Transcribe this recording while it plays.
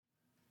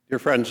Dear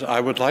friends, I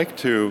would like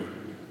to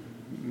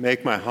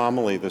make my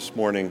homily this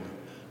morning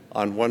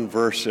on one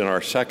verse in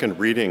our second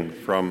reading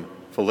from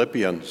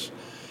Philippians,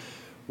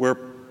 where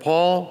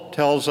Paul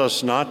tells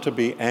us not to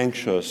be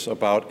anxious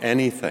about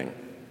anything.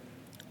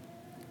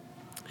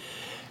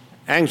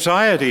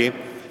 Anxiety,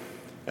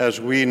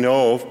 as we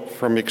know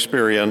from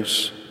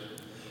experience,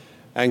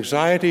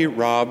 anxiety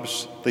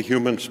robs the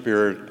human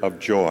spirit of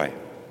joy.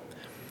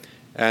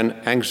 And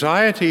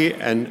anxiety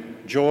and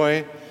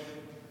joy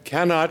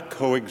cannot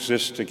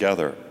coexist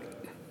together.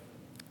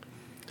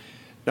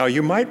 Now,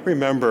 you might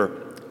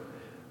remember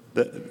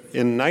that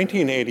in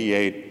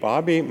 1988,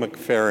 Bobby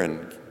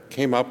McFerrin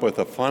came up with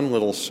a fun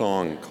little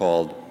song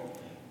called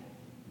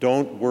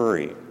 "Don't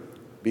Worry,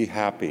 Be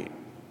Happy."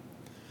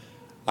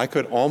 I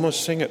could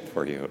almost sing it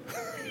for you,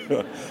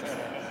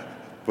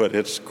 but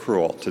it's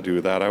cruel to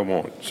do that. I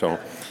won't.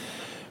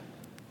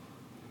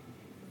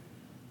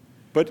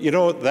 But you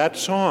know, that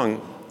song,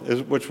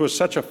 which was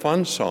such a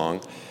fun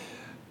song,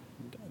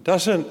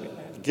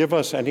 doesn't give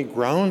us any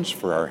grounds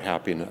for our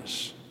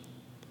happiness.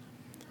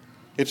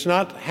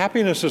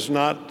 Happiness is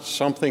not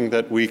something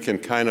that we can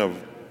kind of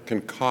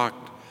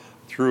concoct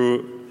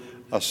through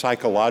a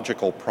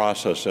psychological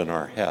process in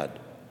our head.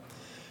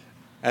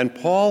 And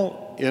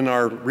Paul, in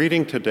our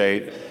reading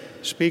today,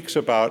 speaks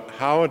about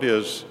how it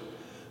is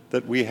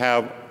that we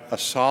have a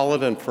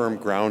solid and firm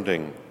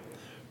grounding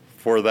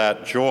for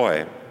that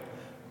joy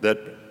that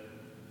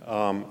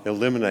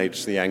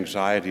eliminates the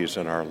anxieties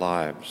in our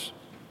lives.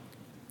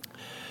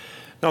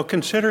 Now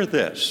consider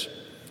this.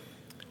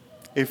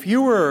 If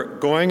you were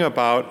going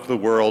about the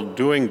world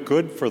doing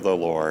good for the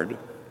Lord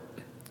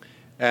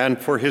and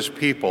for his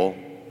people,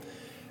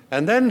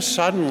 and then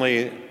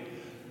suddenly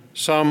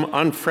some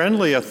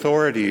unfriendly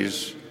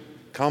authorities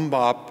come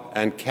up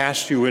and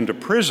cast you into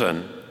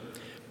prison,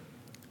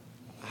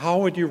 how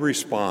would you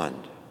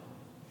respond?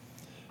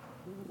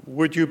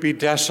 Would you be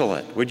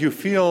desolate? Would you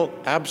feel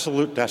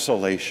absolute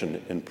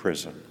desolation in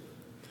prison?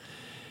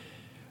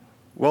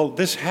 Well,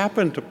 this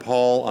happened to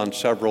Paul on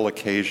several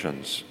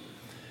occasions.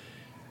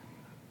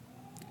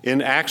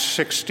 In Acts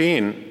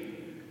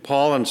 16,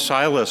 Paul and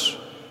Silas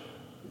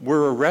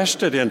were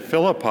arrested in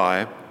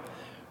Philippi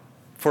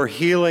for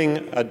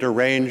healing a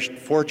deranged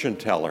fortune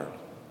teller.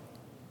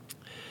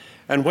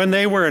 And when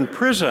they were in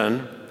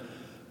prison,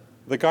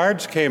 the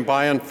guards came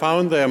by and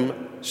found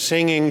them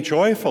singing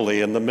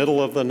joyfully in the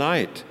middle of the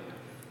night.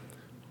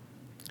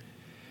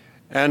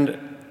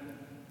 And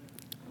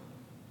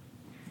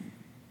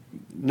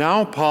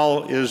now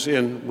Paul is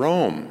in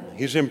Rome.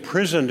 He's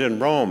imprisoned in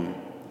Rome.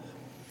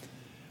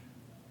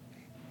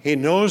 He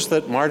knows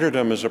that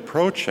martyrdom is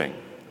approaching.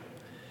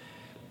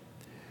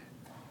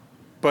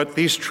 But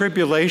these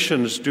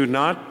tribulations do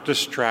not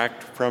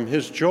distract from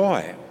his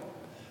joy.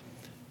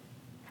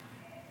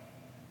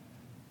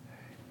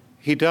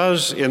 He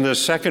does, in the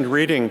second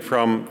reading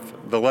from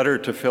the letter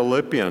to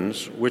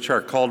Philippians, which are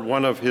called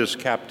one of his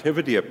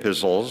captivity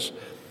epistles,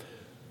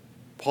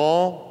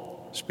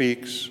 Paul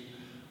speaks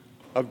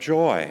of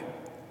joy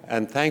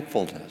and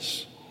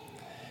thankfulness.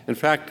 In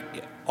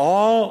fact,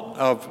 all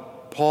of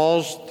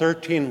Paul's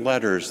 13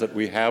 letters that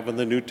we have in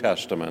the New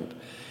Testament,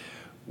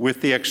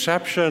 with the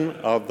exception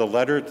of the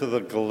letter to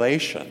the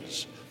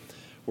Galatians,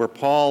 where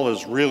Paul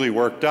is really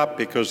worked up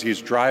because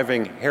he's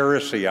driving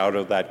heresy out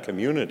of that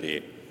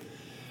community.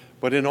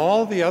 But in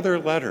all the other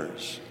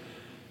letters,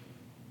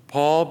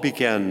 Paul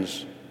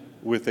begins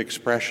with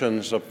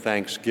expressions of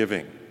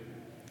thanksgiving.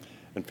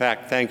 In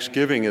fact,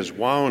 thanksgiving is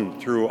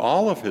wound through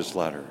all of his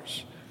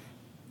letters.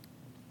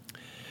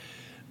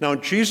 Now,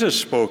 Jesus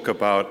spoke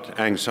about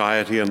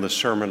anxiety in the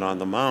Sermon on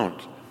the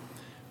Mount.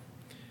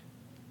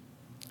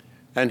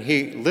 And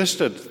he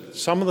listed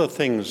some of the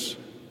things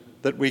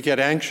that we get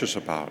anxious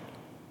about.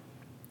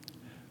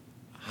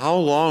 How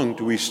long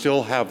do we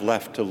still have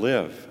left to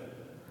live?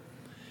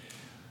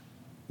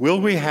 Will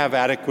we have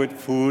adequate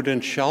food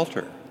and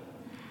shelter?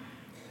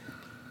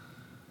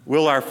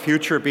 Will our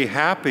future be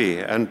happy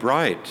and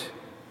bright?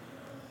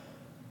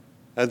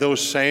 And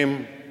those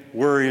same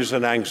worries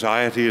and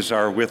anxieties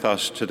are with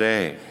us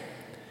today.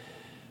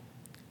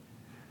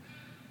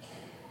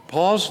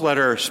 Paul's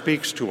letter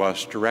speaks to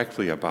us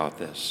directly about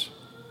this.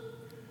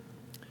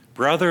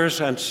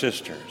 Brothers and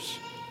sisters,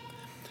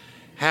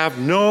 have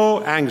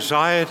no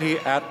anxiety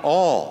at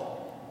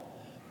all,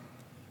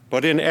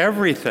 but in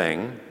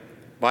everything,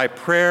 by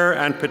prayer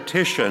and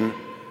petition,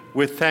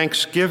 with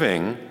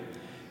thanksgiving,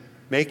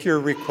 make your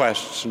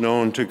requests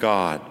known to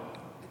God.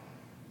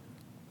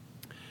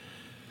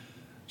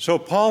 So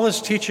Paul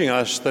is teaching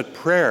us that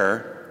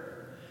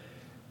prayer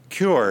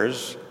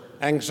cures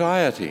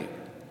anxiety.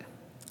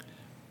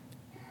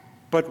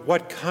 But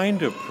what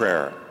kind of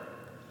prayer?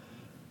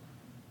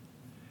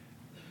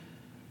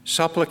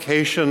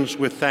 Supplications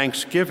with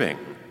thanksgiving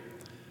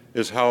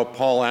is how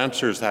Paul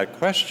answers that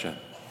question.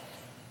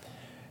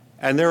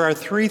 And there are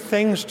three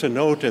things to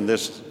note in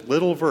this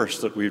little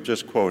verse that we've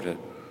just quoted.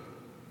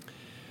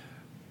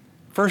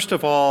 First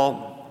of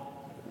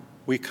all,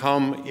 we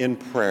come in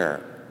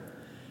prayer.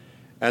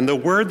 And the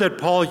word that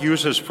Paul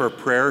uses for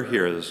prayer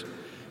here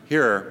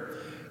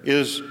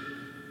is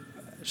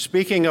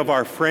Speaking of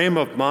our frame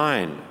of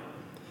mind,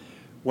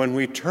 when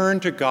we turn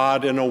to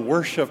God in a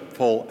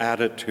worshipful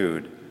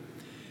attitude,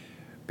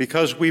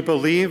 because we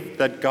believe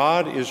that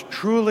God is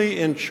truly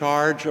in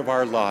charge of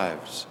our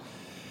lives.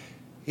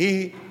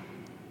 He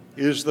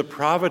is the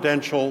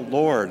providential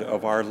Lord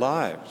of our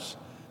lives.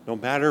 No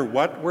matter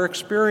what we're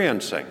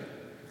experiencing,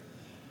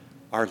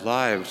 our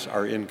lives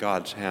are in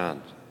God's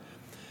hands.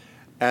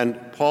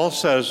 And Paul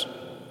says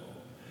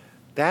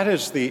that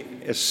is the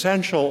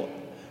essential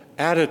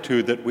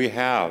attitude that we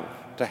have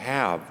to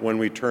have when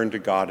we turn to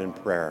God in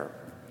prayer.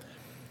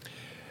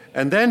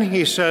 And then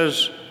he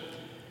says,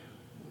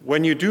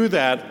 when you do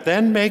that,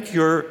 then make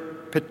your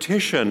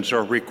petitions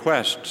or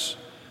requests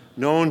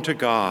known to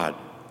God.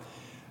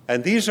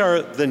 And these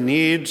are the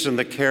needs and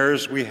the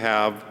cares we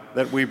have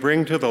that we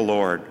bring to the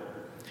Lord.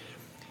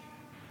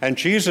 And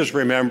Jesus,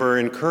 remember,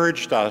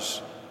 encouraged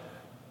us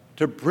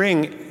to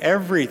bring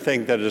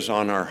everything that is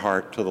on our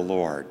heart to the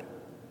Lord.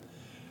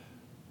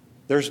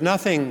 There's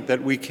nothing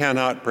that we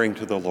cannot bring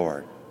to the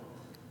Lord.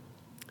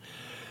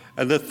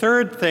 And the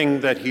third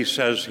thing that he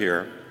says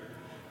here,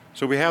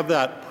 so we have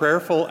that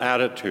prayerful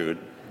attitude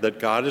that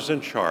God is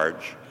in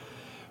charge.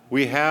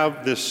 We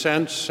have this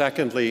sense,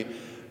 secondly,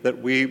 that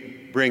we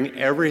bring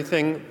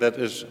everything that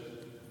is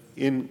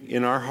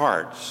in our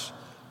hearts,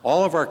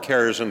 all of our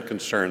cares and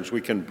concerns,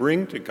 we can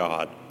bring to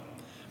God.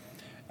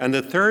 And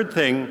the third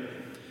thing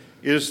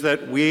is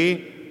that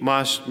we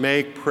must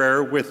make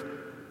prayer with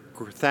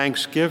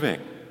thanksgiving.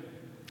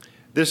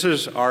 This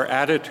is our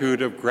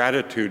attitude of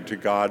gratitude to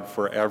God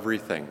for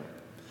everything.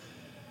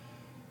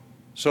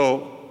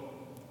 So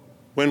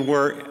when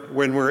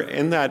we're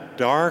in that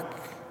dark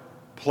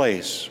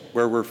place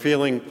where we're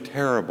feeling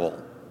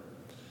terrible,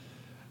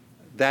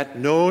 that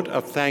note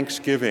of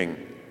thanksgiving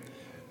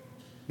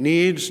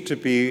needs to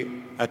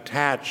be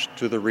attached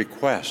to the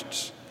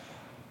requests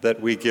that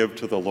we give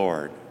to the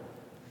Lord.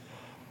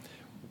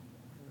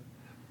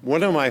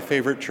 One of my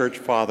favorite church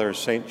fathers,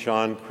 St.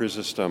 John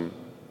Chrysostom,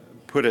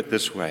 put it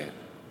this way: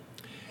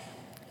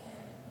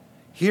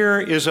 "Here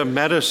is a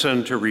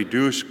medicine to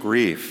reduce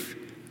grief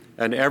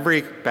and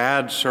every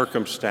bad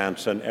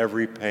circumstance and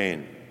every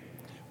pain.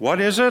 What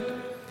is it?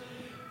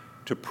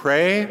 To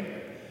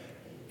pray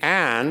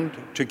and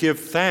to give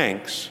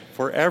thanks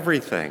for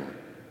everything."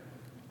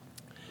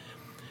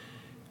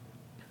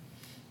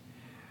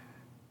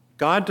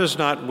 God does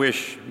not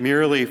wish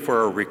merely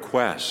for a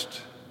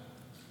request,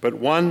 but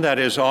one that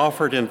is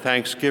offered in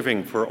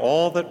thanksgiving for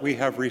all that we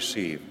have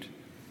received.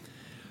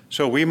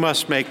 So we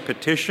must make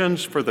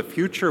petitions for the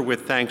future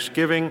with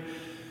thanksgiving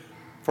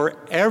for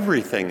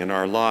everything in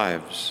our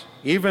lives,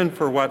 even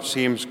for what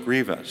seems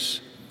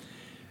grievous.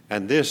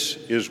 And this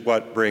is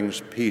what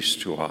brings peace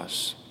to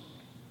us.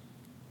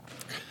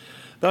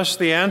 Thus,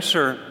 the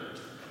answer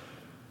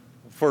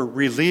for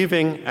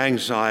relieving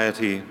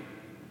anxiety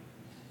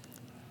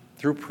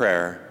through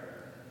prayer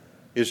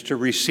is to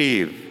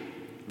receive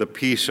the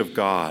peace of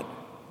God.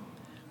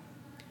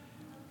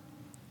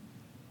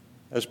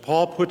 As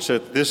Paul puts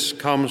it, this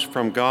comes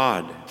from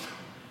God,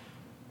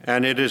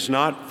 and it is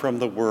not from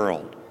the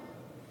world.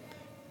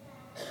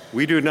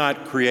 We do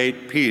not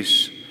create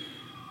peace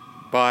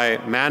by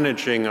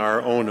managing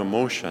our own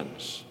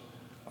emotions.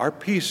 Our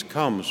peace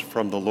comes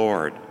from the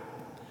Lord.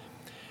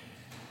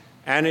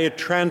 And it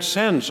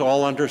transcends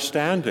all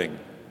understanding,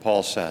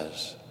 Paul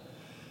says.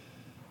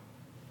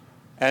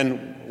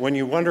 And when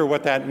you wonder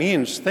what that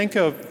means, think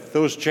of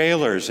those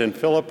jailers in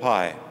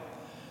Philippi.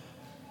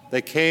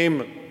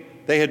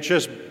 They had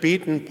just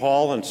beaten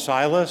Paul and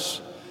Silas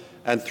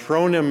and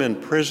thrown them in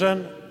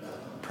prison,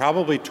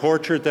 probably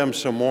tortured them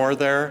some more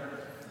there.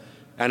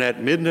 And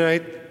at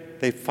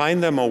midnight, they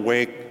find them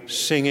awake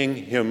singing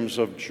hymns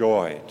of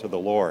joy to the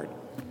Lord.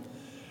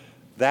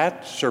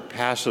 That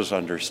surpasses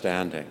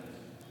understanding.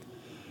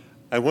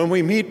 And when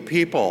we meet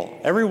people,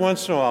 every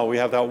once in a while we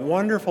have that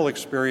wonderful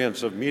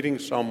experience of meeting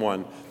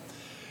someone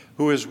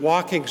who is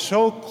walking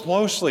so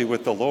closely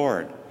with the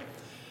Lord,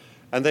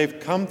 and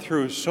they've come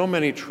through so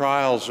many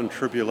trials and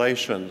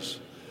tribulations,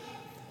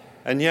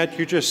 and yet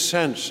you just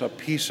sense a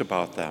peace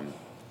about them,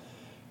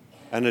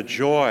 and a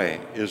joy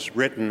is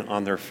written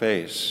on their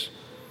face.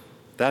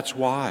 That's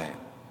why.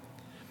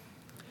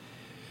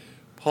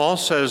 Paul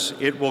says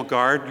it will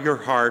guard your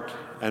heart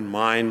and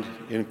mind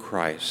in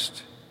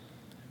Christ,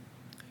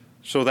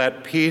 so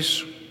that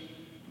peace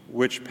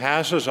which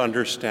passes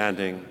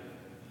understanding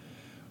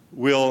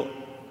will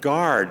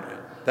guard.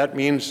 That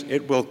means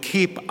it will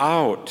keep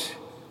out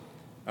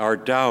our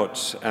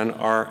doubts and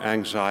our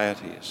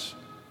anxieties.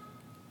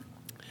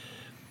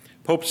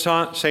 Pope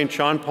St.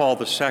 John Paul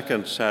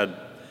II said,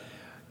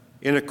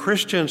 "In a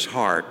Christian's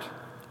heart,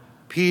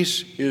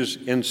 peace is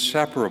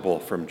inseparable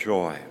from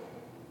joy.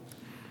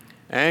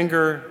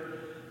 Anger,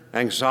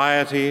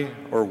 anxiety,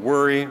 or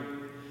worry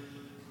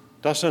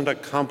doesn't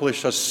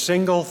accomplish a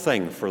single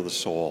thing for the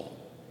soul,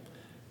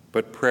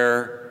 but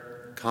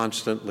prayer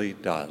constantly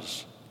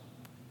does."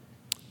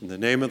 In the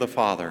name of the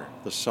Father,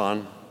 the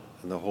Son,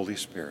 and the Holy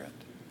Spirit.